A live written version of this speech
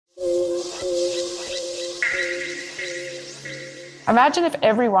Imagine if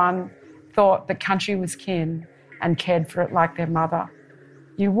everyone thought that country was kin and cared for it like their mother.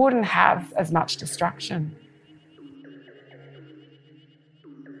 You wouldn't have as much destruction.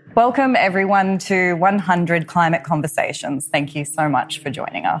 Welcome everyone to 100 Climate Conversations. Thank you so much for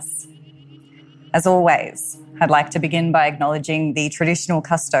joining us. As always, I'd like to begin by acknowledging the traditional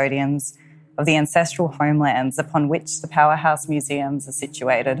custodians of the ancestral homelands upon which the Powerhouse Museums are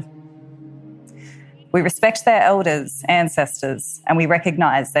situated. We respect their elders, ancestors, and we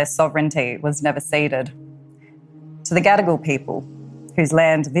recognise their sovereignty was never ceded. To the Gadigal people, whose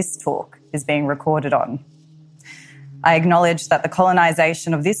land this talk is being recorded on, I acknowledge that the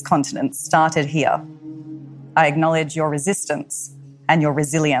colonisation of this continent started here. I acknowledge your resistance and your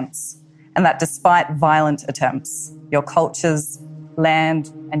resilience, and that despite violent attempts, your cultures,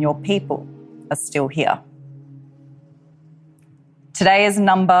 land, and your people are still here. Today is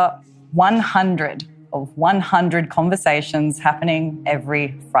number 100 of 100 conversations happening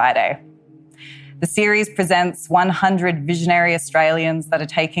every Friday. The series presents 100 visionary Australians that are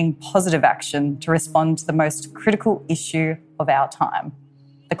taking positive action to respond to the most critical issue of our time,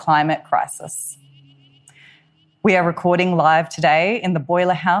 the climate crisis. We are recording live today in the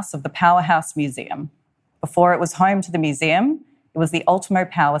boiler house of the Powerhouse Museum. Before it was home to the museum, it was the Ultimo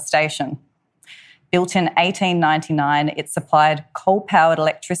Power Station. Built in 1899, it supplied coal-powered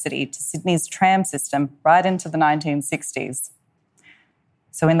electricity to Sydney's tram system right into the 1960s.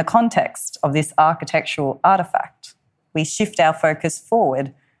 So in the context of this architectural artefact, we shift our focus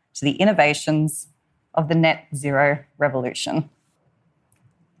forward to the innovations of the net zero revolution.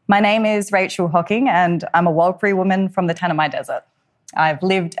 My name is Rachel Hocking and I'm a Warlpiri woman from the Tanami Desert. I've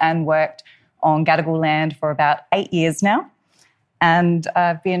lived and worked on Gadigal land for about 8 years now, and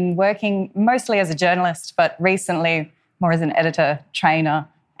I've been working mostly as a journalist, but recently more as an editor, trainer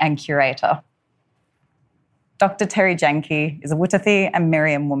and curator. Dr. Terri Janke is a Wutathi and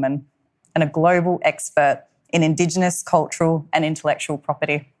Miriam woman and a global expert in Indigenous cultural and intellectual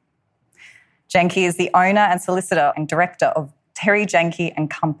property. Janke is the owner and solicitor and director of Terri Janke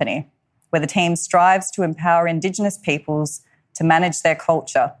and Company, where the team strives to empower Indigenous peoples to manage their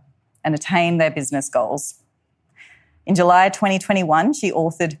culture and attain their business goals. In July 2021, she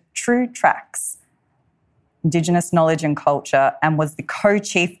authored True Tracks, Indigenous Knowledge and Culture, and was the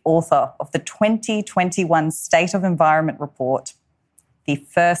co-chief author of the 2021 State of Environment Report, the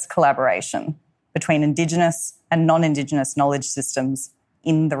first collaboration between Indigenous and non-Indigenous knowledge systems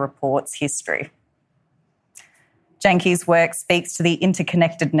in the report's history. Janke's work speaks to the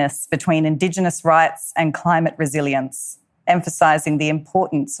interconnectedness between Indigenous rights and climate resilience, emphasising the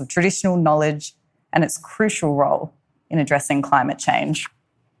importance of traditional knowledge and its crucial role in addressing climate change.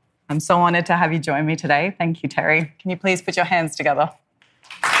 I'm so honoured to have you join me today. Thank you, Terri. Can you please put your hands together?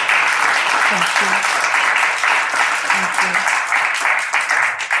 Thank you. Thank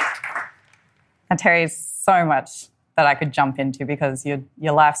Now, Terri, is so much that I could jump into because your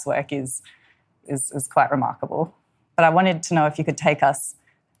life's work is quite remarkable. But I wanted to know if you could take us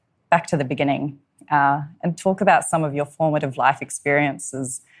back to the beginning and talk about some of your formative life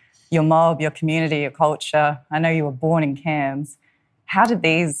experiences, your mob, your community, your culture. I know you were born in Cairns. How did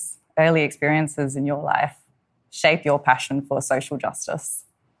these early experiences in your life shape your passion for social justice?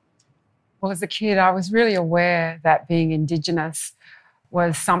 Well, as a kid, I was really aware that being Indigenous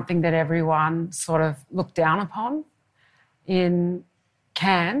was something that everyone sort of looked down upon. In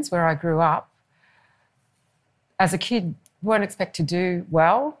Cairns, where I grew up, as a kid, you weren't expected to do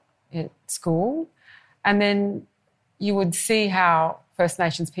well at school. And then you would see how First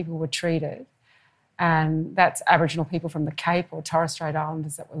Nations people were treated. And that's Aboriginal people from the Cape or Torres Strait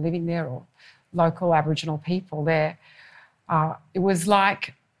Islanders that were living there, or local Aboriginal people there. It was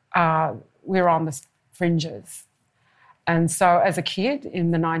like we were on the fringes. And so as a kid in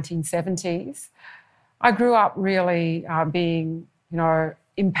the 1970s, I grew up really being,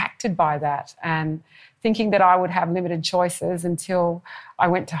 impacted by that and thinking that I would have limited choices until I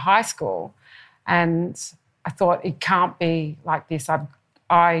went to high school. And I thought, it can't be like this.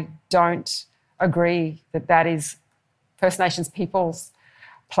 I don't agree that is First Nations people's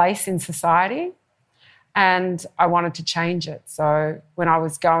place in society, and I wanted to change it. So when I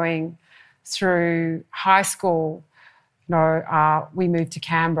was going through high school, we moved to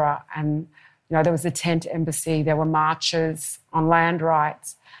Canberra, and there was a tent embassy, there were marches on land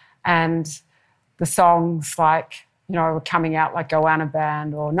rights, and the songs were coming out like Goanna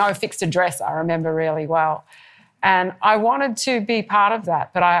Band or No Fixed Address, I remember really well. And I wanted to be part of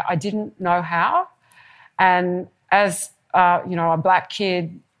that, but I didn't know how. And as, a black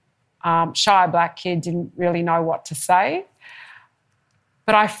kid, shy black kid, didn't really know what to say.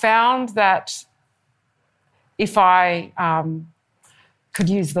 But I found that if I could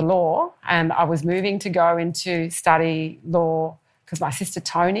use the law, and I was moving to go into study law because my sister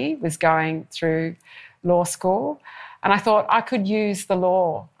Tony was going through law school, and I thought I could use the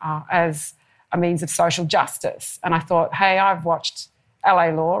law as a means of social justice. And I thought, hey, I've watched LA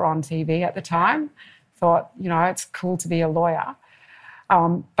Law on TV at the time. Thought, it's cool to be a lawyer.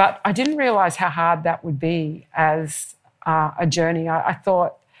 But I didn't realise how hard that would be as a journey. I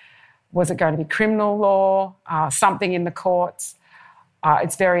thought, was it going to be criminal law, something in the courts?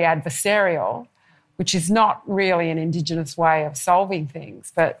 It's very adversarial, which is not really an Indigenous way of solving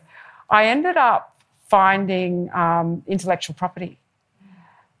things. But I ended up finding intellectual property,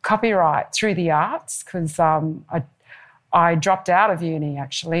 copyright through the arts, because I dropped out of uni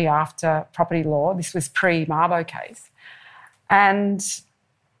actually after property law. This was pre-Mabo case. And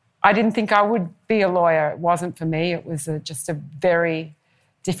I didn't think I would be a lawyer. It wasn't for me. It was just a very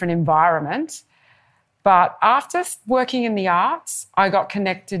different environment. But after working in the arts, I got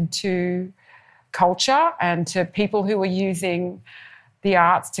connected to culture and to people who were using the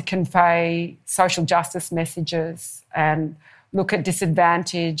arts to convey social justice messages and look at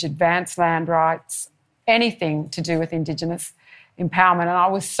disadvantage, advance land rights, anything to do with Indigenous empowerment. And I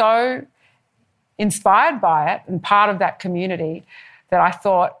was so inspired by it and part of that community that I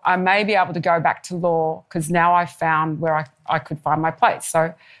thought I may be able to go back to law because now I found where I could find my place.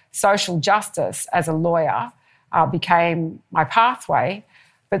 So social justice as a lawyer became my pathway,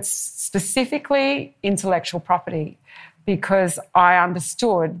 but specifically intellectual property, because I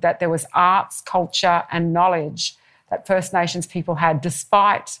understood that there was arts, culture and knowledge that First Nations people had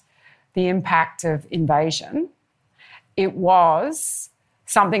despite the impact of invasion. It was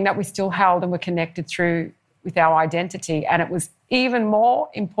something that we still held and were connected through with our identity. And it was even more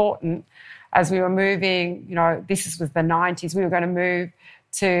important as we were moving, this was the 90s, we were going to move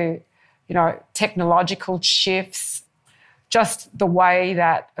to, technological shifts, just the way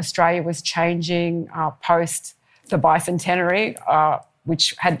that Australia was changing post the bicentenary,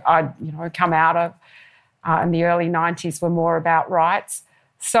 which had come out of in the early 90s were more about rights.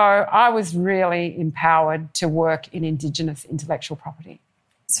 So I was really empowered to work in Indigenous intellectual property.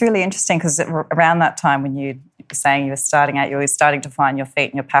 It's really interesting because around that time when you were saying you were starting out, you were starting to find your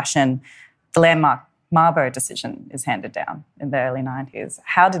feet and your passion, the landmark Mabo decision is handed down in the early 90s.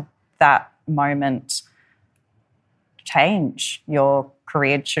 How did that moment change your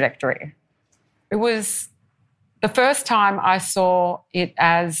career trajectory? It was the first time I saw it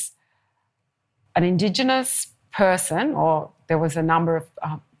as an Indigenous person, or there was a number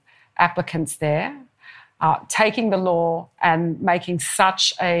of applicants there, taking the law and making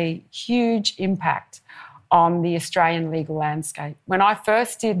such a huge impact on the Australian legal landscape. When I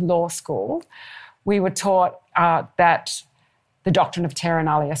first did law school, we were taught that the doctrine of terra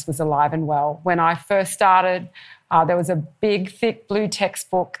nullius was alive and well. When I first started, there was a big, thick blue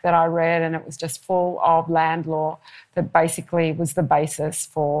textbook that I read, and it was just full of land law that basically was the basis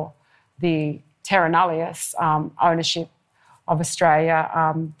for the terra nullius ownership of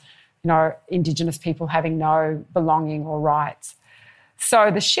Australia, Indigenous people having no belonging or rights. So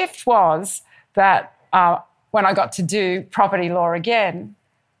the shift was that when I got to do property law again,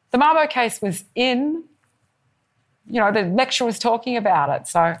 the Mabo case was in, the lecturer was talking about it,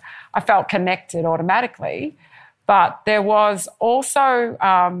 so I felt connected automatically. But there was also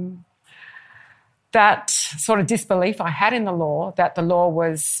that sort of disbelief I had in the law, that the law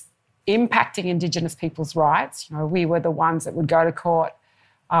was impacting Indigenous people's rights. We were the ones that would go to court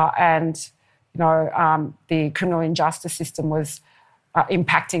and the criminal injustice system was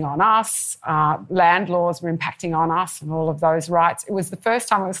impacting on us. Land laws were impacting on us and all of those rights. It was the first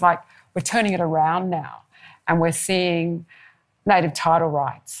time it was like, we're turning it around now and we're seeing native title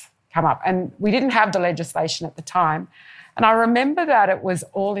rights come up. And we didn't have the legislation at the time. And I remember that it was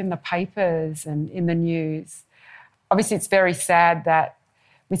all in the papers and in the news. Obviously, it's very sad that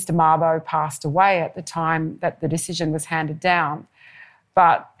Mr. Mabo passed away at the time that the decision was handed down.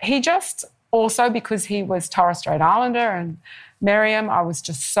 But he just also, because he was Torres Strait Islander and Miriam, I was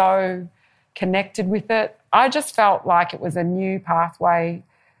just so connected with it. I just felt like it was a new pathway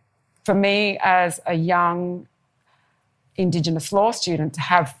for me as a young Indigenous law student to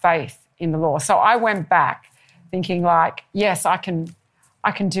have faith in the law. So I went back thinking like, yes, I can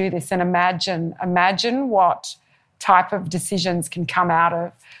do this, and imagine what type of decisions can come out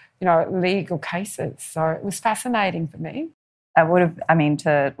of, legal cases. So it was fascinating for me.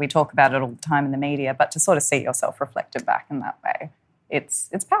 We talk about it all the time in the media, but to sort of see yourself reflected back in that way, it's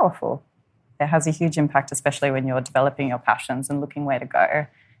powerful. It has a huge impact, especially when you're developing your passions and looking where to go.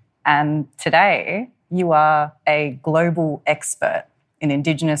 And today, you are a global expert in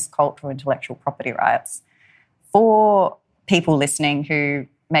Indigenous cultural intellectual property rights. For people listening who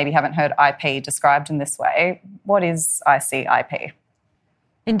maybe haven't heard IP described in this way, what is ICIP?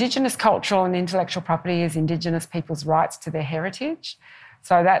 Indigenous cultural and intellectual property is Indigenous people's rights to their heritage.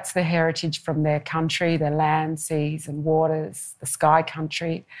 So that's the heritage from their country, their land, seas and waters, the sky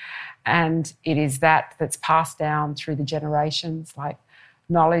country. And it is that's passed down through the generations, like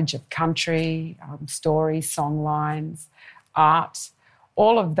knowledge of country, stories, song lines, art.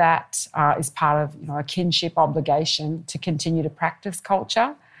 All of that is part of a kinship obligation to continue to practice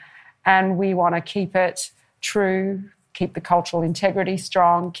culture. And we want to keep it true, keep the cultural integrity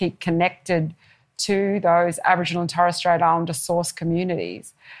strong, keep connected to those Aboriginal and Torres Strait Islander source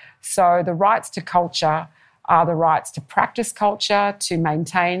communities. So the rights to culture are the rights to practice culture, to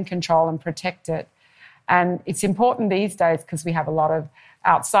maintain, control and protect it. And it's important these days because we have a lot of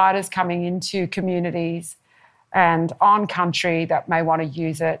outsiders coming into communities and on country that may want to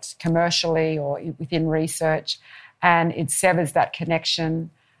use it commercially or within research, and it severs that connection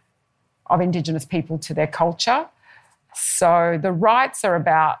of Indigenous people to their culture. So the rights are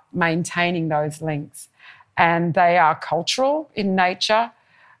about maintaining those links, and they are cultural in nature,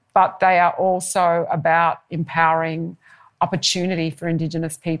 but they are also about empowering opportunity for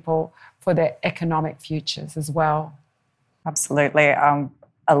Indigenous people for their economic futures as well. Absolutely.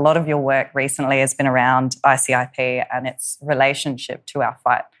 A lot of your work recently has been around ICIP and its relationship to our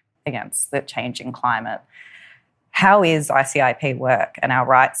fight against the changing climate. How is ICIP work and our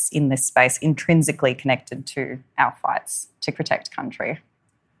rights in this space intrinsically connected to our fights to protect country?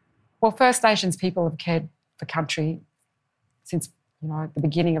 Well, First Nations people have cared for country since the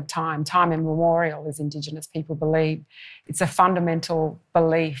beginning of time immemorial, as Indigenous people believe. It's a fundamental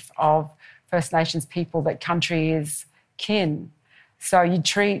belief of First Nations people that country is kin. So you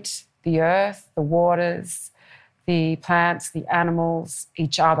treat the earth, the waters, the plants, the animals,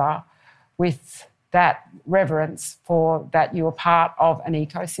 each other with that reverence for that you are part of an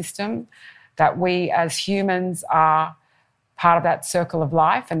ecosystem, that we as humans are part of that circle of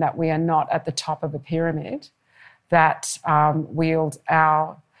life and that we are not at the top of a pyramid that wield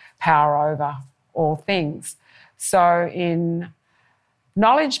our power over all things. So in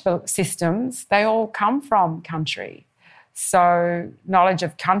knowledge systems, they all come from country. So knowledge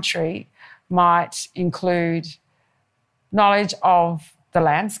of country might include knowledge of the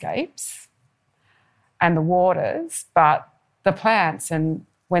landscapes and the waters, but the plants and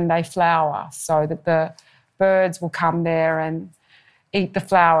when they flower, so that the birds will come there and eat the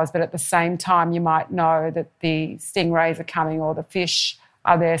flowers, but at the same time you might know that the stingrays are coming or the fish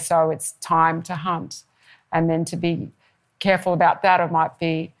are there, so it's time to hunt. And then to be careful about that, it might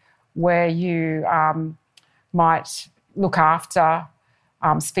be where you might look after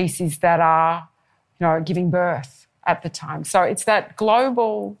species that are, giving birth at the time. So it's that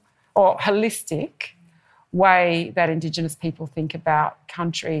global or holistic way that Indigenous people think about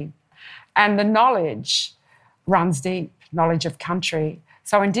country. And the knowledge runs deep, knowledge of country.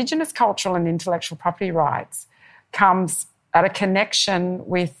 So Indigenous cultural and intellectual property rights comes at a connection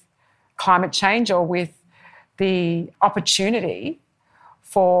with climate change or with the opportunity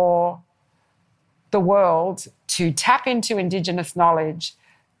for the world to tap into Indigenous knowledge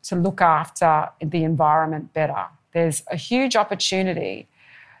to look after the environment better. There's a huge opportunity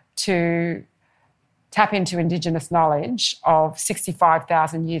to tap into Indigenous knowledge of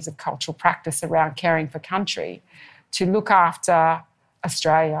 65,000 years of cultural practice around caring for country to look after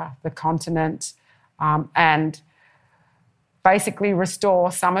Australia, the continent, and basically restore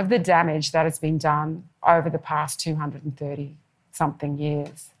some of the damage that has been done over the past 230-something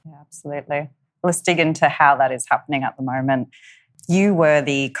years. Yeah, absolutely. Let's dig into how that is happening at the moment. You were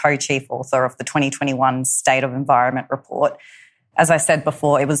the co-chief author of the 2021 State of Environment report. As I said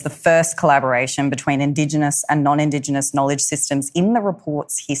before, it was the first collaboration between Indigenous and non-Indigenous knowledge systems in the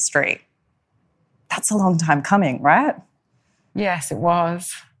report's history. That's a long time coming, right? Yes, it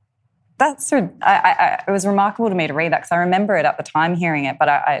was. It was remarkable to me to read that because I remember it at the time hearing it, but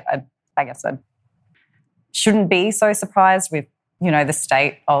I guess I shouldn't be so surprised with, the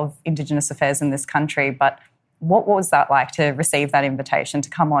state of Indigenous affairs in this country. But what was that like to receive that invitation to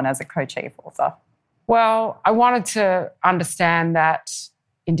come on as a co-chief author? Well, I wanted to understand that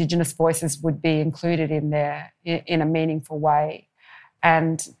Indigenous voices would be included in there in a meaningful way.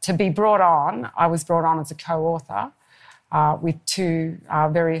 And to be brought on, I was brought on as a co-author with two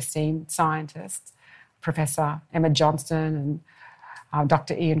very esteemed scientists, Professor Emma Johnston and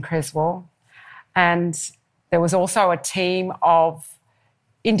Dr. Ian Creswell. And there was also a team of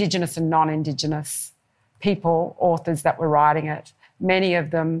Indigenous and non-Indigenous people, authors that were writing it, many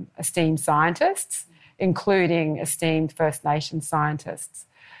of them esteemed scientists, including esteemed First Nations scientists.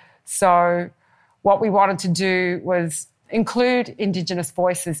 So what we wanted to do was include Indigenous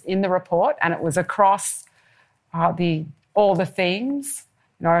voices in the report, and it was across all the themes,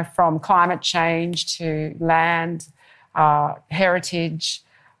 from climate change to land, heritage,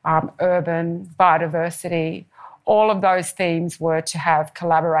 urban, biodiversity. All of those themes were to have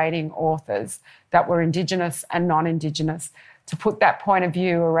collaborating authors that were Indigenous and non-Indigenous to put that point of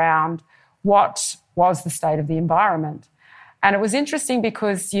view around what was the state of the environment. And it was interesting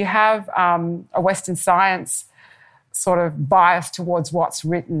because you have a Western science sort of bias towards what's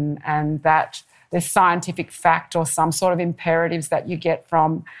written, and that there's scientific fact or some sort of imperatives that you get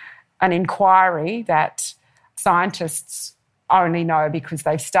from an inquiry that scientists only know because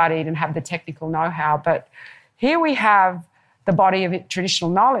they've studied and have the technical know-how. But here we have the body of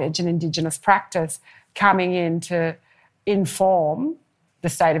traditional knowledge and Indigenous practice coming in to inform the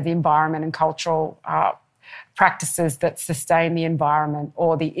state of the environment and cultural practices that sustain the environment,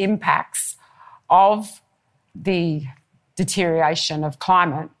 or the impacts of the deterioration of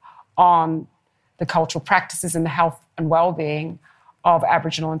climate on the cultural practices and the health and well-being of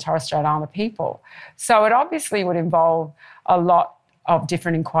Aboriginal and Torres Strait Islander people. So it obviously would involve a lot of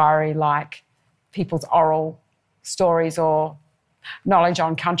different inquiry, like people's oral stories or knowledge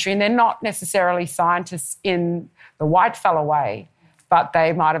on country. And they're not necessarily scientists in the whitefellow way, but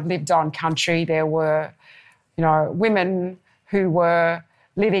they might have lived on country. There were, women who were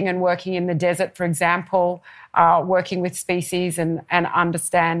living and working in the desert, for example, working with species and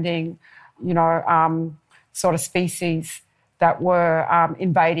understanding, sort of species that were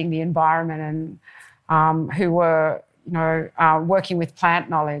invading the environment, and who were, working with plant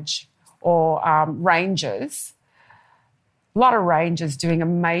knowledge, or rangers. A lot of rangers doing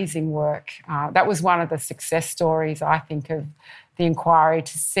amazing work. That was one of the success stories, I think, of the inquiry,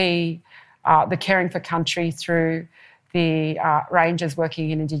 to see the caring for country through the rangers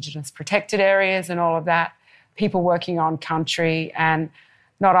working in Indigenous protected areas and all of that, people working on country. And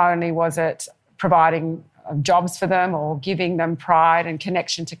not only was it providing jobs for them or giving them pride and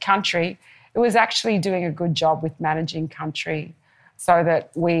connection to country, it was actually doing a good job with managing country so that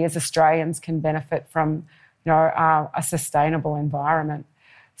we as Australians can benefit from a sustainable environment.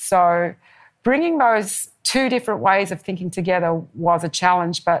 So bringing those two different ways of thinking together was a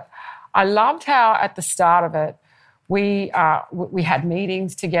challenge, but I loved how at the start of it we had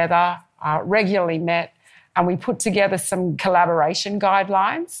meetings together, regularly met, and we put together some collaboration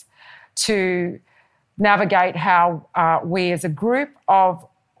guidelines to navigate how we as a group of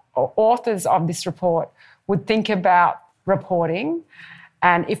authors of this report would think about reporting.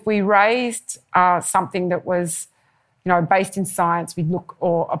 And if we raised something that was, based in science, we'd look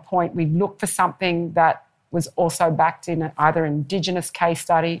for something that was also backed in either an Indigenous case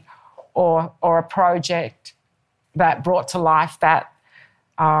study or a project that brought to life that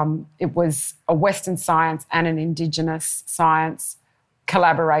it was a Western science and an Indigenous science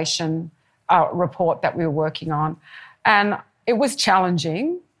collaboration report that we were working on. And it was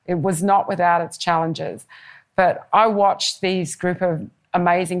challenging. It was not without its challenges. But I watched these group of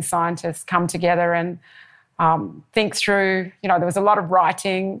amazing scientists come together and think through, there was a lot of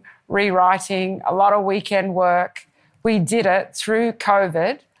writing, rewriting, a lot of weekend work. We did it through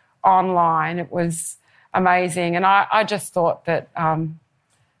COVID online. It was amazing. And I just thought that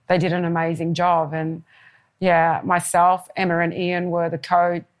they did an amazing job. And myself, Emma and Ian were the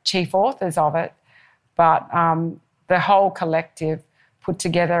co-chief authors of it. But the whole collective put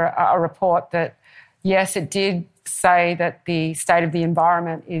together a report that, yes, it did say that the state of the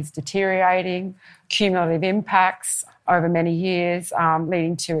environment is deteriorating, cumulative impacts over many years,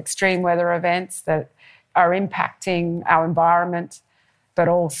 leading to extreme weather events that are impacting our environment. But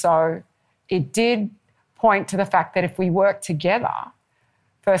also it did point to the fact that if we work together,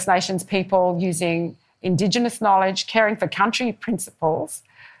 First Nations people using Indigenous knowledge, caring for country principles,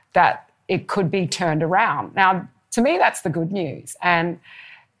 that it could be turned around. Now, to me, that's the good news. And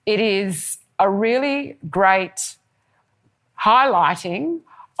it is a really great highlighting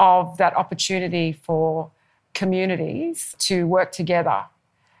of that opportunity for communities to work together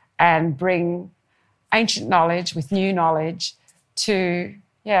and bring ancient knowledge with new knowledge to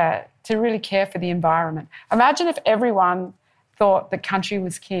really care for the environment. Imagine if everyone thought the country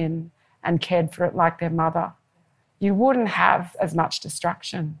was kin and cared for it like their mother. You wouldn't have as much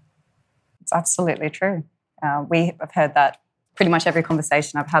destruction. It's absolutely true. We have heard that pretty much every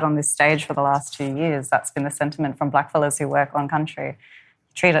conversation I've had on this stage for the last 2 years. That's been the sentiment from blackfellas who work on country.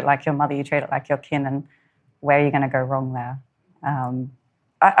 You treat it like your mother, you treat it like your kin, and where are you going to go wrong there?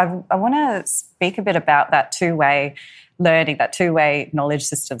 I want to speak a bit about that two-way learning, that two-way knowledge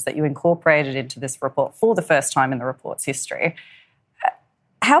systems that you incorporated into this report for the first time in the report's history.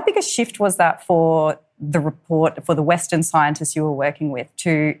 How big a shift was that for the report, for the Western scientists you were working with,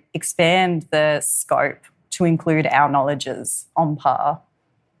 to expand the scope to include our knowledges on par?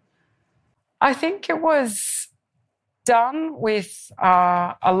 I think it was done with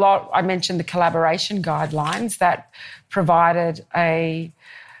a lot. I mentioned the collaboration guidelines that provided a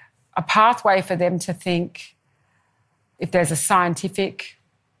pathway for them to think if there's a scientific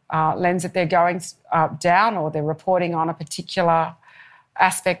lens that they're going down, or they're reporting on a particular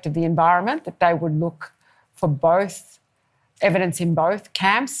aspect of the environment, that they would look for both evidence in both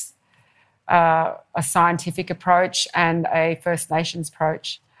camps, a scientific approach and a First Nations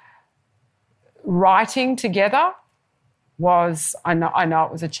approach. Writing together was, I know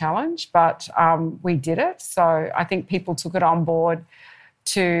it was a challenge, but we did it. So I think people took it on board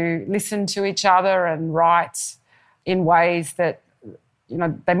to listen to each other and write in ways that, you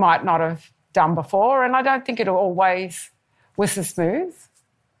know, they might not have done before. And I don't think it always was so smooth.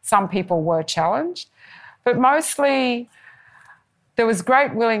 Some people were challenged, but mostly there was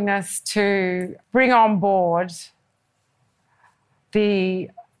great willingness to bring on board the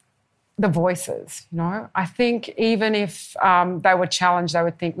voices, you know. I think even if they were challenged, they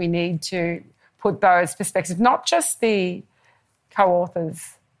would think we need to put those perspectives, not just the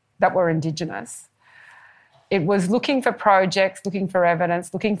co-authors that were Indigenous. It was looking for projects, looking for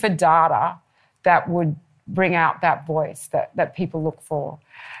evidence, looking for data that would bring out that voice that people look for.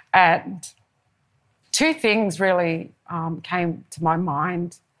 And two things really came to my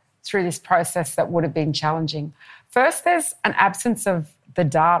mind through this process that would have been challenging. First, there's an absence of the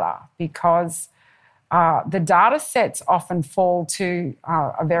data, because the data sets often fall to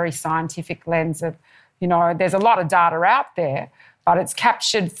a very scientific lens of, you know, there's a lot of data out there, but it's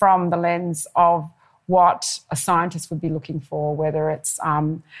captured from the lens of what a scientist would be looking for, whether it's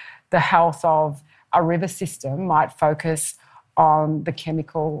the health of a river system might focus on the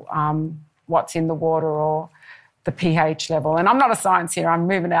chemical, what's in the water, or the pH level. And I'm not a science here, I'm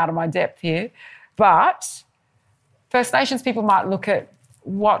moving out of my depth here, but First Nations people might look at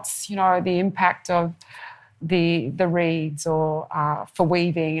what's, you know, the impact of the reeds, or for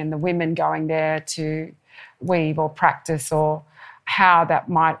weaving, and the women going there to weave or practice, or how that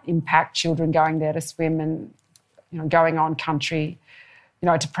might impact children going there to swim and, you know, going on country, you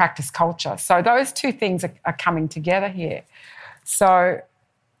know, to practice culture. So those two things are coming together here. So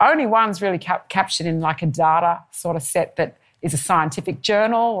only one's really captured in like a data sort of set that is a scientific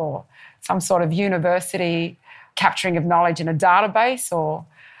journal, or some sort of university capturing of knowledge in a database, or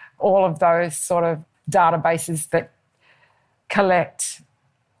all of those sort of databases that collect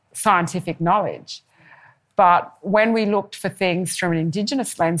scientific knowledge. But when we looked for things from an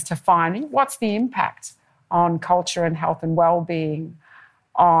Indigenous lens to find what's the impact on culture and health and well-being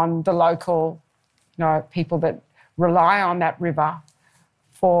on the local, you know, people that rely on that river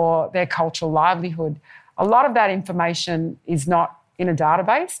for their cultural livelihood, a lot of that information is not in a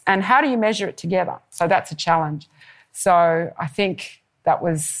database. And how do you measure it together? So that's a challenge. So I think that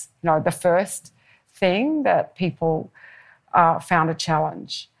was, you know, the first thing that people found a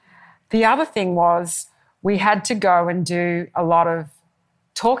challenge. The other thing was we had to go and do a lot of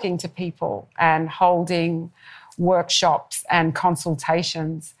talking to people and holding workshops and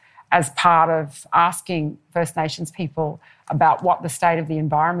consultations as part of asking First Nations people about what the state of the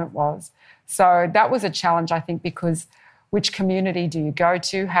environment was. So that was a challenge, I think, because which community do you go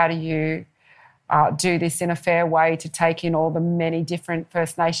to? How do you do this in a fair way to take in all the many different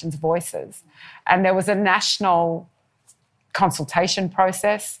First Nations voices? And there was a national consultation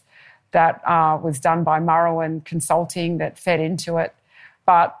process that was done by Murrowan Consulting that fed into it.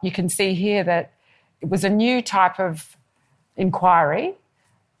 But you can see here that it was a new type of inquiry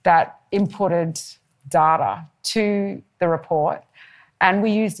that inputted data to the report, and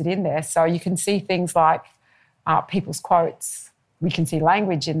we used it in there. So you can see things like people's quotes. We can see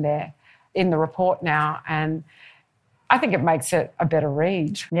language in there in the report now, and I think it makes it a better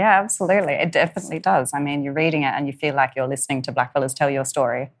read. Yeah, absolutely. It definitely does. I mean, you're reading it and you feel like you're listening to blackfellas tell your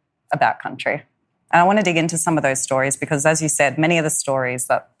story about country. And I want to dig into some of those stories because, as you said, many of the stories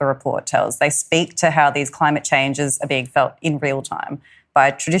that the report tells, they speak to how these climate changes are being felt in real time by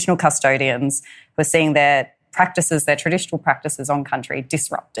traditional custodians who are seeing their practices, their traditional practices on country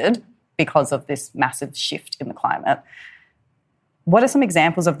disrupted because of this massive shift in the climate. What are some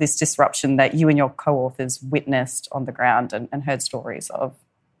examples of this disruption that you and your co-authors witnessed on the ground and heard stories of?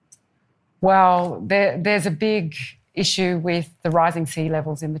 Well, there's a big issue with the rising sea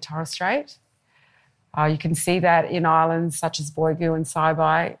levels in the Torres Strait. You can see that in islands such as Boigu and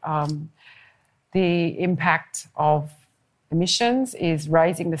Saibai. The impact of emissions is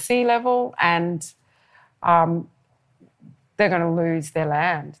raising the sea level, and they're going to lose their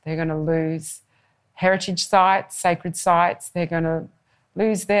land. They're going to lose heritage sites, sacred sites. They're going to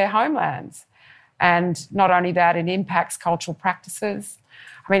lose their homelands. And not only that, it impacts cultural practices.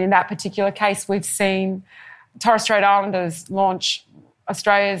 I mean, in that particular case, we've seen Torres Strait Islanders launch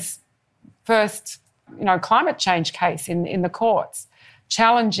Australia's first, climate change case in the courts,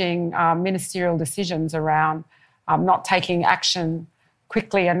 challenging ministerial decisions around not taking action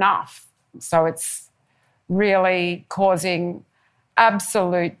quickly enough. So it's really causing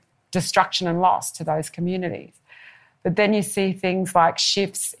absolute destruction and loss to those communities. But then you see things like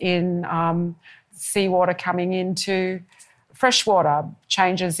shifts in seawater coming into freshwater,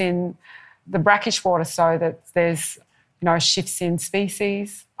 changes in the brackish water so that there's, shifts in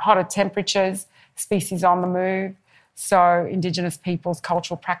species, hotter temperatures, species on the move. So Indigenous people's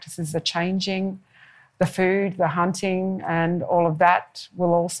cultural practices are changing. The food, the hunting and all of that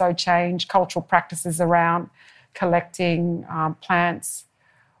will also change. Cultural practices around collecting plants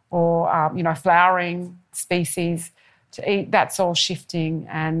or, flowering species to eat, that's all shifting.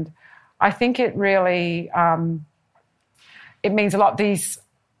 And I think it really, it means a lot. These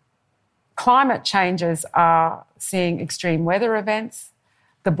climate changes are seeing extreme weather events,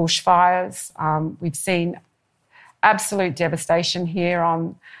 the bushfires. We've seen absolute devastation here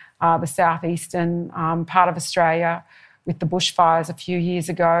on the southeastern part of Australia with the bushfires a few years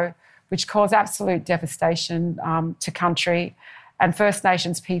ago, which caused absolute devastation to country. And First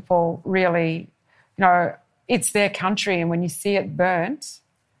Nations people really, it's their country. And when you see it burnt,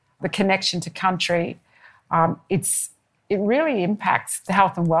 the connection to country, it really impacts the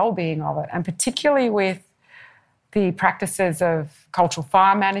health and well-being of it, and particularly with the practices of cultural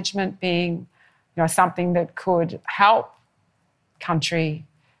fire management being, something that could help country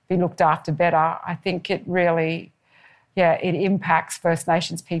be looked after better. I think it really, it impacts First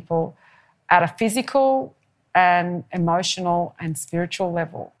Nations people at a physical and emotional and spiritual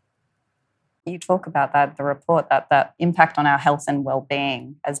level. You talk about that, the report, that impact on our health and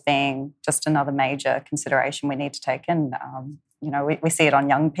well-being as being just another major consideration we need to take in. We see it on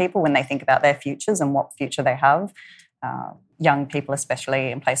young people when they think about their futures and what future they have. Young people,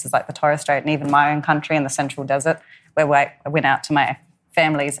 especially in places like the Torres Strait and even my own country in the Central Desert, where I went out to my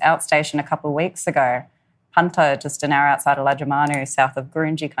family's outstation a couple of weeks ago, Punta, just an hour outside of Lajamanu, south of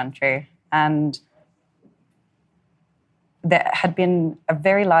Gurunji country, and there had been a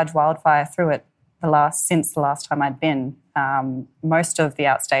very large wildfire through it since the last time I'd been. Most of the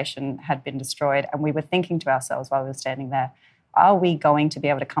outstation had been destroyed, and we were thinking to ourselves while we were standing there, are we going to be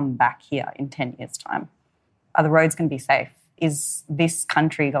able to come back here in 10 years' time? Are the roads going to be safe? Is this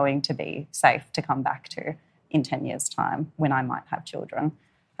country going to be safe to come back to in 10 years' time when I might have children?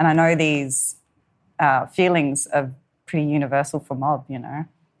 And I know these feelings are pretty universal for mob,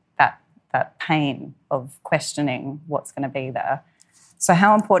 that pain of questioning what's going to be there. So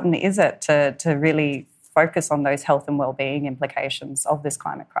how important is it to really focus on those health and well-being implications of this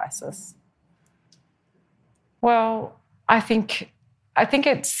climate crisis? Well, I think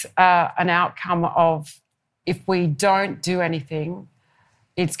it's an outcome of, if we don't do anything,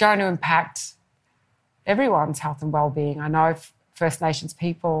 it's going to impact everyone's health and well-being. I know First Nations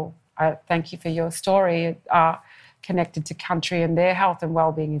people, thank you for your story, are connected to country and their health and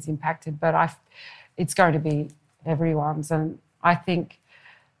well-being is impacted, but it's going to be everyone's. And I think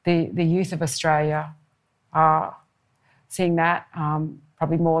the youth of Australia are seeing that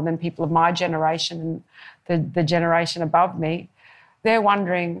probably more than people of my generation and the generation above me. They're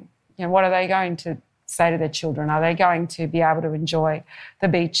wondering, what are they going to say to their children? Are they going to be able to enjoy the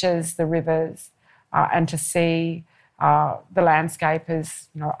beaches, the rivers, and to see the landscape as,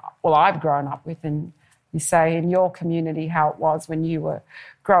 I've grown up with, and you say in your community how it was when you were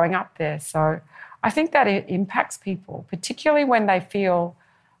growing up there. So I think that it impacts people, particularly when they feel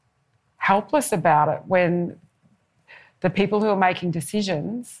helpless about it, when the people who are making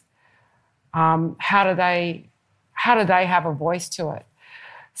decisions, how do they have a voice to it?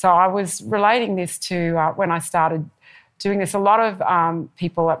 So I was relating this to when I started doing this. A lot of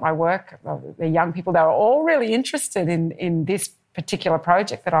people at my work, the young people, they were all really interested in this particular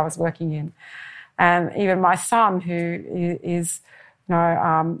project that I was working in. And even my son, who is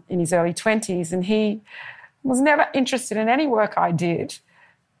in his early 20s, and he was never interested in any work I did,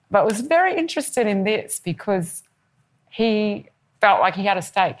 but was very interested in this because he felt like he had a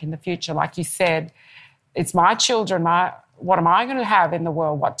stake in the future. Like you said, it's my children. What am I going to have in the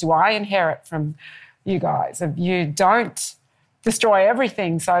world? What do I inherit from you guys? If you don't destroy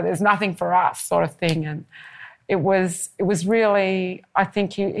everything, so there's nothing for us, sort of thing. And it was really, I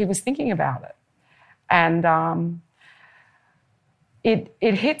think he was thinking about it. And it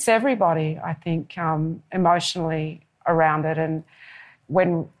hits everybody, I think, emotionally, around it. And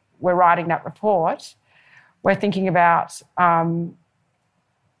when we're writing that report, we're thinking about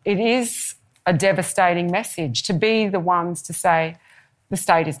it is a devastating message to be the ones to say the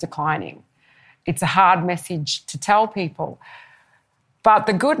state is declining. It's a hard message to tell people. But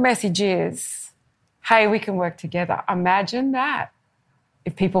the good message is, hey, we can work together. Imagine that.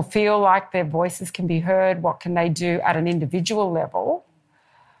 If people feel like their voices can be heard, what can they do at an individual level?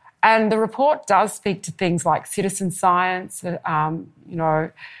 And the report does speak to things like citizen science, not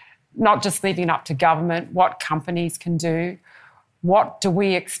just leaving it up to government, what companies can do. What do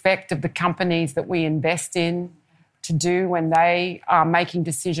we expect of the companies that we invest in to do when they are making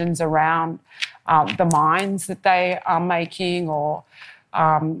decisions around the mines that they are making, or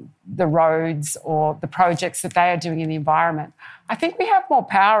the roads or the projects that they are doing in the environment? I think we have more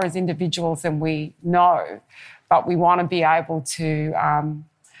power as individuals than we know, but we want to be able to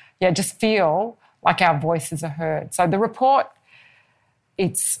just feel like our voices are heard. So the report,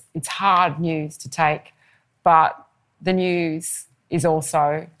 it's hard news to take, but the news is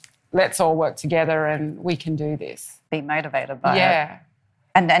also, let's all work together and we can do this. Be motivated by it.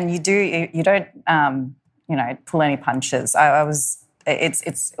 And you don't pull any punches.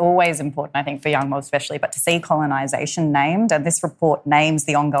 It's always important, I think, for young mobs especially, but to see colonisation named, and this report names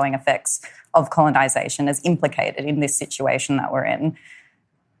the ongoing effects of colonisation as implicated in this situation that we're in,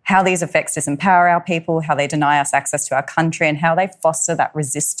 how these effects disempower our people, how they deny us access to our country, and how they foster that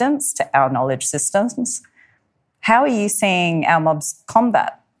resistance to our knowledge systems. How are you seeing our mobs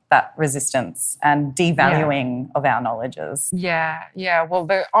combat that resistance and devaluing of our knowledges? Yeah. Well,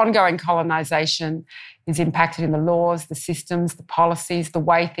 the ongoing colonisation is impacted in the laws, the systems, the policies, the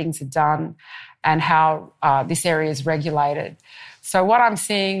way things are done, and how this area is regulated. So what I'm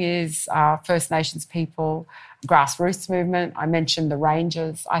seeing is First Nations people, grassroots movement. I mentioned the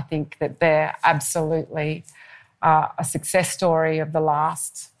Rangers. I think that they're absolutely a success story of the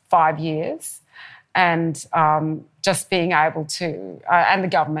last 5 years. And just being able to, and the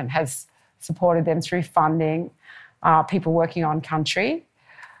government has supported them through funding, people working on country.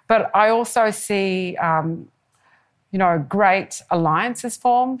 But I also see, great alliances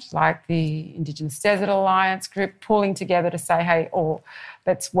formed, like the Indigenous Desert Alliance group, pulling together to say, hey,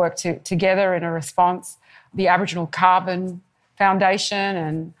 let's work together in a response. The Aboriginal Carbon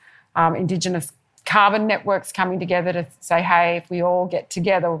Foundation and Indigenous carbon networks coming together to say, hey, if we all get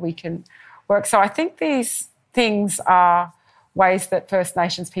together, we can work. So I think these things are ways that First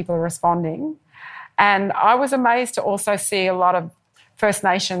Nations people are responding. And I was amazed to also see a lot of First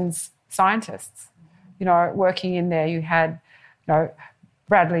Nations scientists, working in there. You had,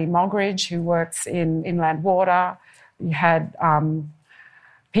 Bradley Mogridge, who works in inland water. You had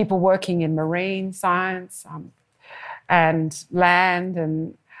people working in marine science and land,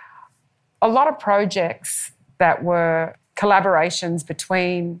 and a lot of projects that were collaborations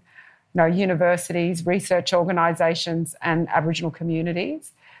between universities, research organisations and Aboriginal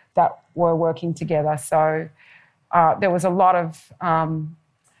communities that were working together. So there was a lot of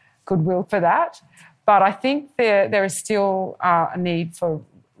goodwill for that. But I think there is still a need for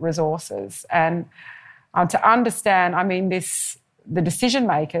resources. And to understand, the decision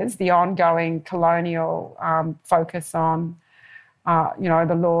makers, the ongoing colonial focus on,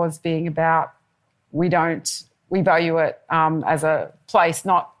 the laws being about we value it as a place,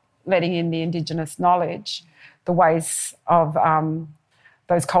 not letting in the Indigenous knowledge, the ways of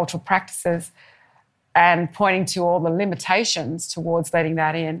those cultural practices, and pointing to all the limitations towards letting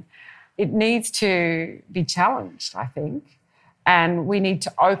that in. It needs to be challenged, I think, and we need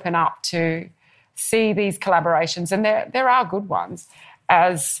to open up to see these collaborations, and there are good ones,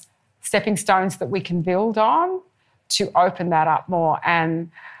 as stepping stones that we can build on to open that up more. And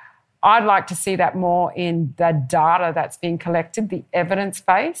I'd like to see that more in the data that's being collected, the evidence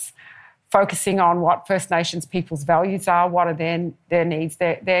base, focusing on what First Nations people's values are, what are their needs,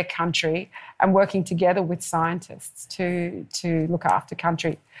 their country, and working together with scientists to look after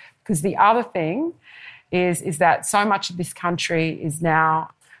country. Because the other thing is that so much of this country is now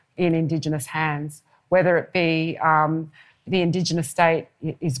in Indigenous hands, whether it be the Indigenous state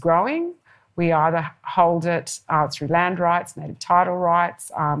is growing. We either hold it through land rights, native title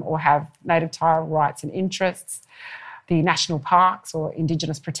rights, or have native title rights and interests, the national parks or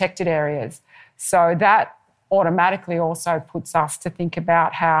Indigenous protected areas. So that automatically also puts us to think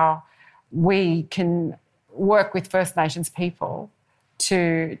about how we can work with First Nations people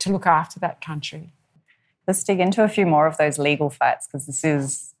to look after that country. Let's dig into a few more of those legal fights, because this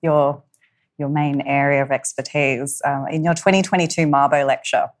is your main area of expertise. In your 2022 Mabo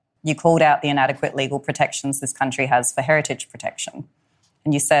lecture, you called out the inadequate legal protections this country has for heritage protection.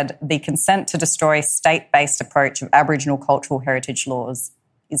 And you said the consent to destroy state-based approach of Aboriginal cultural heritage laws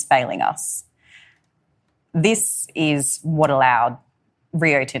is failing us. This is what allowed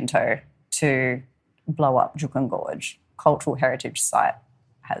Rio Tinto to blow up Juukan Gorge. Cultural heritage site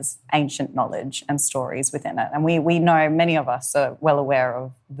has ancient knowledge and stories within it. And we know, many of us are well aware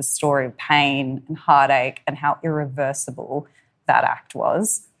of the story of pain and heartache and how irreversible that act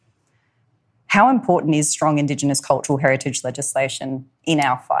was. How important is strong Indigenous cultural heritage legislation in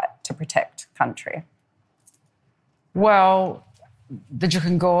our fight to protect country? Well, the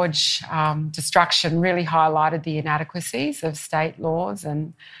Juukan Gorge destruction really highlighted the inadequacies of state laws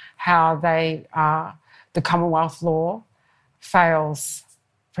and how the Commonwealth law fails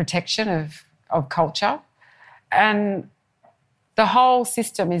protection of culture. And the whole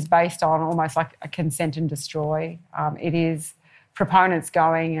system is based on almost like a consent and destroy. It is proponents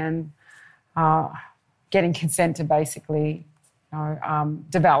going and getting consent to basically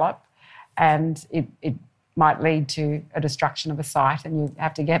develop, and it might lead to a destruction of a site and you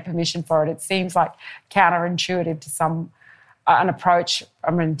have to get permission for it. It seems like counterintuitive to an approach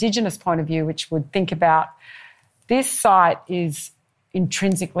from an Indigenous point of view, which would think about this site is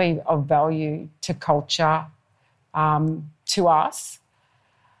intrinsically of value to culture, to us.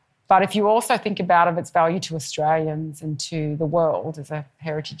 But if you also think about its value to Australians and to the world as a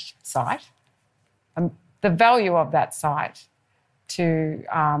heritage site, the value of that site to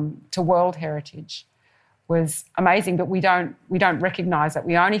world heritage was amazing, but we don't recognise that.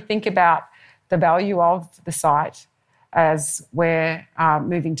 We only think about the value of the site as we're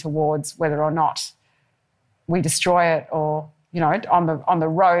moving towards whether or not we destroy it or, on the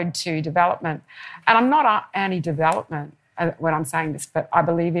road to development. And I'm not anti-development when I'm saying this, but I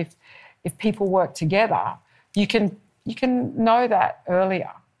believe if people work together, you can know that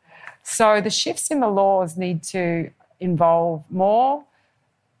earlier. So the shifts in the laws need to involve more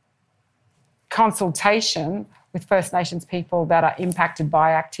consultation with First Nations people that are impacted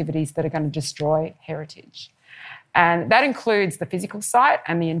by activities that are going to destroy heritage. And that includes the physical site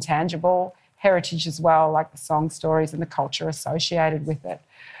and the intangible heritage as well, like the song stories and the culture associated with it.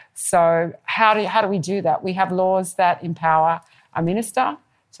 So how do we do that? We have laws that empower a minister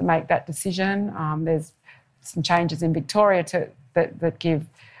to make that decision. There's some changes in Victoria that give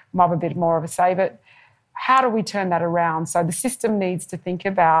mob a bit more of a say, but how do we turn that around? So the system needs to think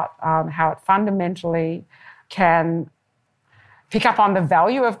about how it fundamentally can pick up on the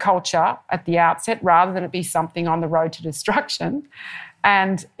value of culture at the outset rather than it be something on the road to destruction,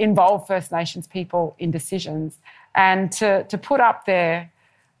 and involve First Nations people in decisions, and to put up there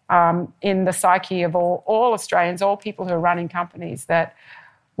in the psyche of all Australians, all people who are running companies, that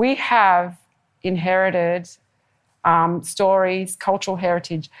we have inherited stories, cultural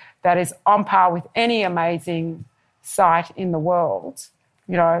heritage that is on par with any amazing site in the world,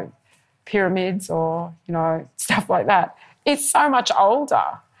 pyramids or, stuff like that. It's so much older,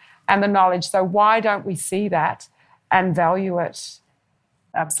 and the knowledge. So why don't we see that and value it?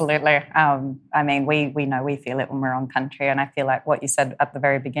 Absolutely. We know we feel it when we're on country, and I feel like what you said at the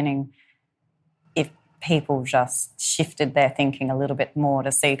very beginning, if people just shifted their thinking a little bit more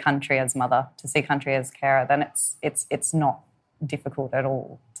to see country as mother, to see country as carer, then it's not difficult at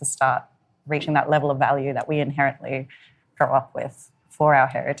all to start reaching that level of value that we inherently grow up with for our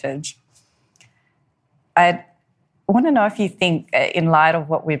heritage. I want to know if you think, in light of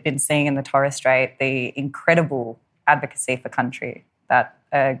what we've been seeing in the Torres Strait, the incredible advocacy for country that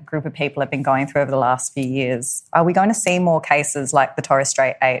a group of people have been going through over the last few years, are we going to see more cases like the Torres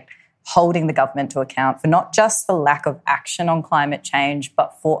Strait 8 holding the government to account for not just the lack of action on climate change,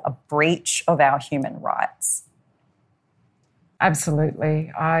 but for a breach of our human rights?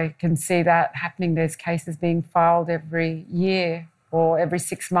 Absolutely. I can see that happening. There's cases being filed every year or every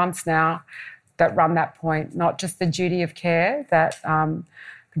 6 months now that run that point, not just the duty of care that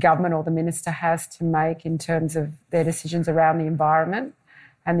the government or the minister has to make in terms of their decisions around the environment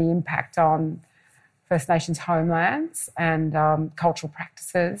and the impact on First Nations homelands and cultural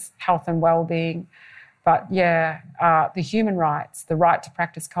practices, health and well-being, but the human rights, the right to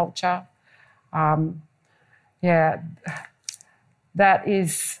practice culture, that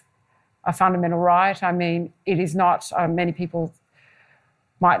is a fundamental right. I mean, it is not, many people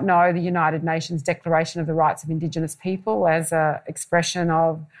might know the United Nations Declaration of the Rights of Indigenous People as an expression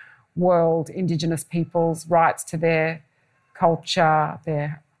of world Indigenous peoples' rights to their culture,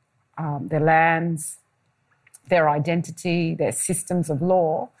 their lands, their identity, their systems of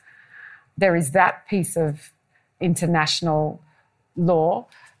law. There is that piece of international law,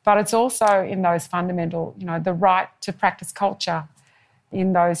 but it's also in those fundamental, the right to practice culture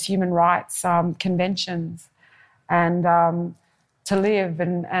in those human rights conventions. And to live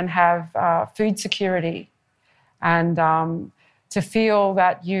and have food security, and to feel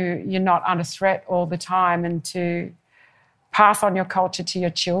that you're not under threat all the time, and to pass on your culture to your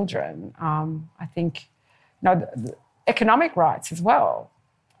children. I think, the economic rights as well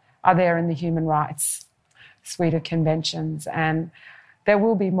are there in the human rights suite of conventions, and there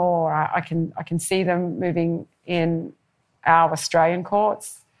will be more. I can see them moving in our Australian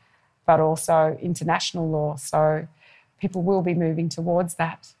courts, but also international law. So people will be moving towards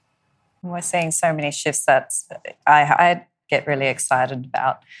that. We're seeing so many shifts that I get really excited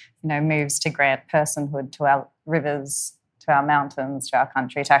about, moves to grant personhood to our rivers, to our mountains, to our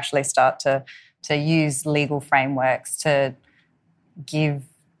country, to actually start to use legal frameworks to give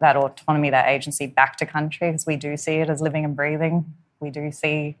that autonomy, that agency back to country, because we do see it as living and breathing. We do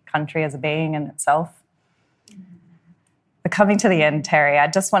see country as a being in itself. But coming to the end, Terri, I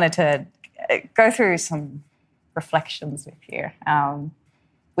just wanted to go through some reflections with you.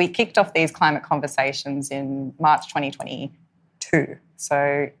 We kicked off these climate conversations in March 2022.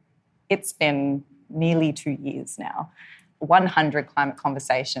 So it's been nearly 2 years now. 100 climate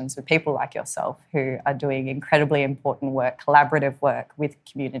conversations with people like yourself who are doing incredibly important work, collaborative work with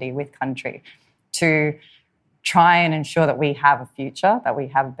community, with country, to try and ensure that we have a future, that we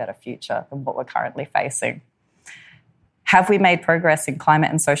have a better future than what we're currently facing. Have we made progress in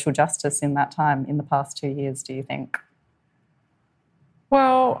climate and social justice in that time, in the past 2 years, do you think?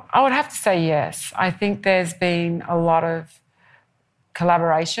 Well, I would have to say yes. I think there's been a lot of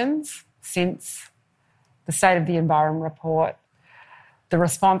collaborations since the State of the Environment report. The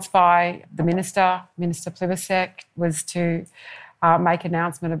response by the Minister Plibersek, was to make an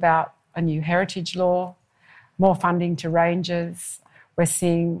announcement about a new heritage law, more funding to rangers. We're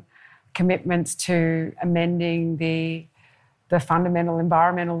seeing commitments to amending the fundamental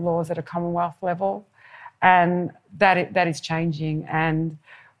environmental laws at a Commonwealth level, and that is changing. And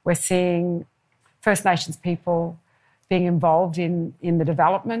we're seeing First Nations people being involved in the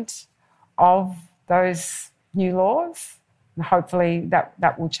development of those new laws, and hopefully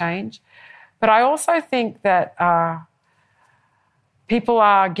that will change. But I also think that people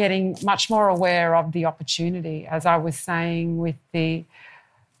are getting much more aware of the opportunity, as I was saying, with the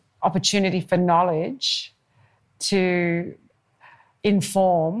opportunity for knowledge to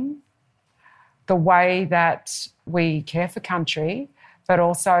inform the way that we care for country, but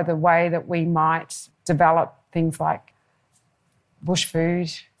also the way that we might develop things like bush food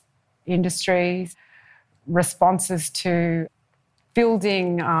industries, responses to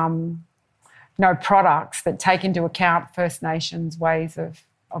building products that take into account First Nations ways of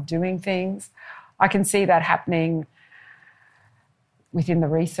doing things. I can see that happening within the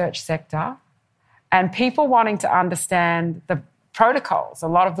research sector, and people wanting to understand the protocols. A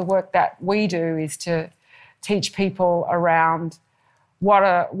lot of the work that we do is to teach people around what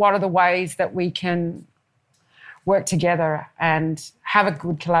are the ways that we can work together and have a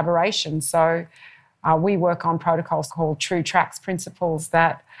good collaboration. So we work on protocols called True Tracks principles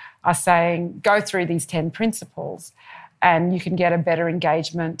that are saying go through these 10 principles and you can get a better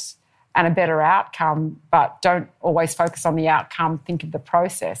engagement and a better outcome, but don't always focus on the outcome. Think of the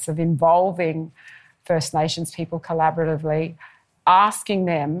process of involving First Nations people collaboratively, asking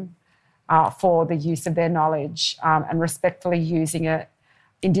them for the use of their knowledge and respectfully using it,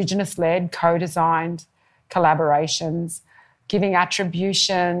 Indigenous-led, co-designed collaborations, giving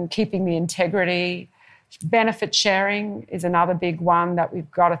attribution, keeping the integrity. Benefit sharing is another big one that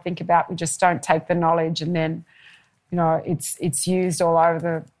we've got to think about. We just don't take the knowledge and then, it's used all over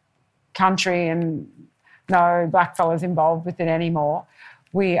the country and no blackfellas involved with it anymore.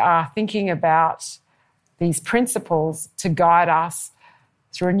 We are thinking about these principles to guide us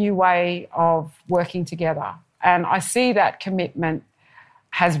through a new way of working together. And I see that commitment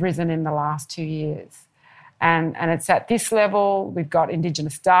has risen in the last 2 years. And it's at this level. We've got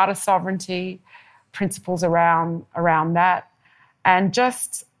Indigenous data sovereignty, principles around that, and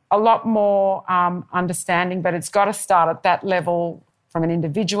just a lot more understanding, but it's got to start at that level from an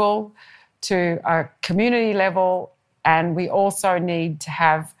individual to a community level. And we also need to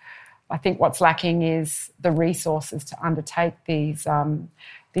have, I think what's lacking is the resources to undertake these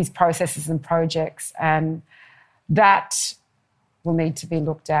processes and projects, and that will need to be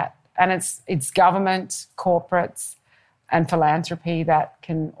looked at. And it's government, corporates and philanthropy that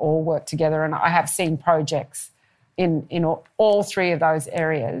can all work together. And I have seen projects in all three of those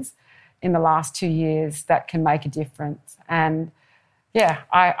areas in the last 2 years that can make a difference. And, yeah,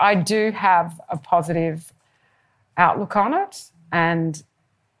 I do have a positive outlook on it, and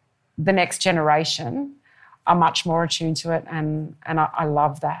the next generation are much more attuned to it, and I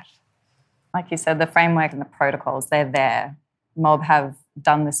love that. Like you said, the framework and the protocols, they're there. Mob have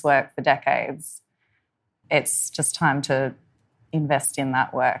done this work for decades. It's just time to invest in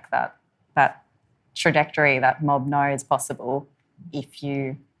that work, that trajectory that Mob know is possible if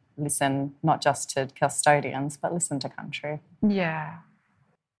you listen not just to custodians, but listen to country. Yeah.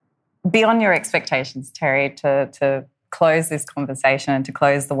 Beyond your expectations, Terri, to close this conversation and to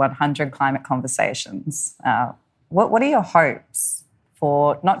close the 100 climate conversations, what are your hopes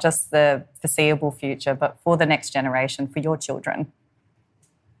for not just the foreseeable future, but for the next generation, for your children?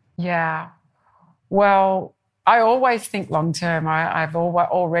 Yeah. Well, I always think long term. I've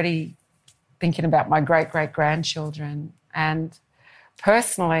already thinking about my great-great-grandchildren, and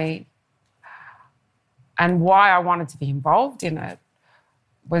personally, and why I wanted to be involved in it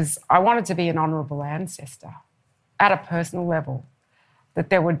was I wanted to be an honourable ancestor at a personal level, that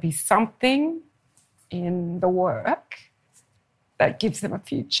there would be something in the work that gives them a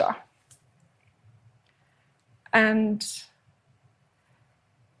future. And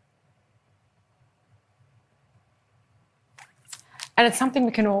it's something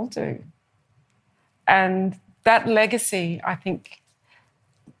we can all do. And that legacy, I think,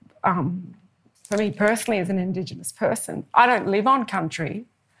 for me personally as an Indigenous person, I don't live on country,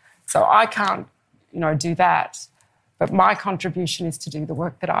 so I can't, do that. But my contribution is to do the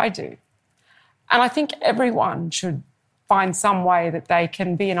work that I do. And I think everyone should find some way that they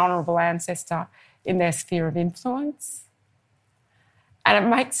can be an honourable ancestor in their sphere of influence.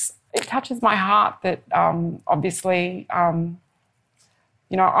 And it touches my heart that obviously, I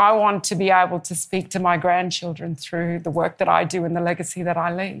want to be able to speak to my grandchildren through the work that I do and the legacy that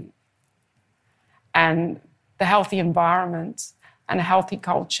I leave. And the healthy environment and a healthy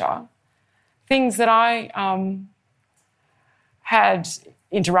culture, things that I had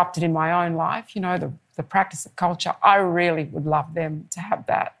interrupted in my own life, the practice of culture, I really would love them to have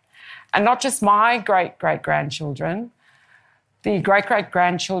that. And not just my great-great-grandchildren, the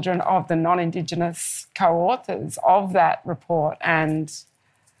great-great-grandchildren of the non-Indigenous co-authors of that report and,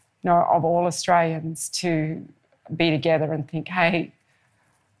 of all Australians to be together and think, hey,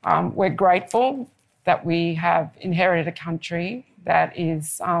 we're grateful that we have inherited a country that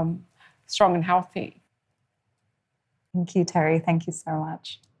is strong and healthy. Thank you, Terri. Thank you so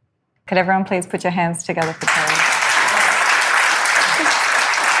much. Could everyone please put your hands together for Terri?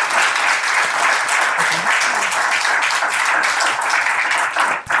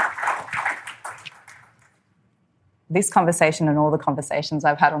 This conversation and all the conversations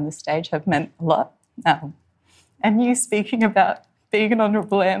I've had on this stage have meant a lot. And you speaking about being an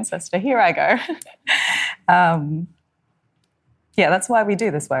honourable ancestor, here I go. Yeah, that's why we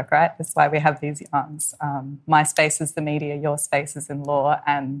do this work, right? That's why we have these yarns. My space is the media, your space is in law,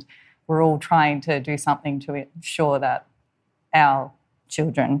 and we're all trying to do something to ensure that our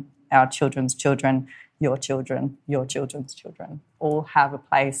children, our children's children, your children's children, all have a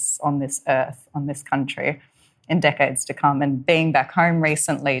place on this earth, on this country, in decades to come. And being back home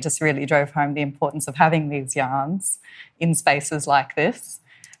recently just really drove home the importance of having these yarns in spaces like this,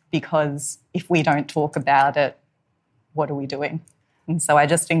 because if we don't talk about it, what are we doing? And so I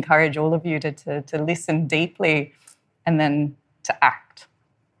just encourage all of you to listen deeply and then to act.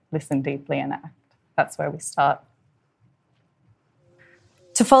 Listen deeply and act. That's where we start.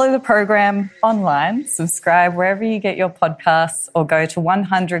 To follow the program online, subscribe wherever you get your podcasts or go to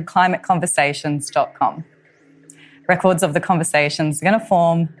 100climateconversations.com. Records of the conversations are going to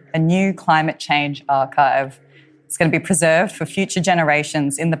form a new climate change archive. It's going to be preserved for future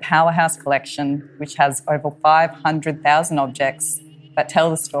generations in the Powerhouse collection, which has over 500,000 objects that tell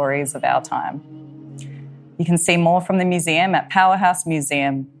the stories of our time. You can see more from the museum at Powerhouse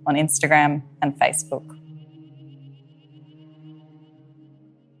Museum on Instagram and Facebook.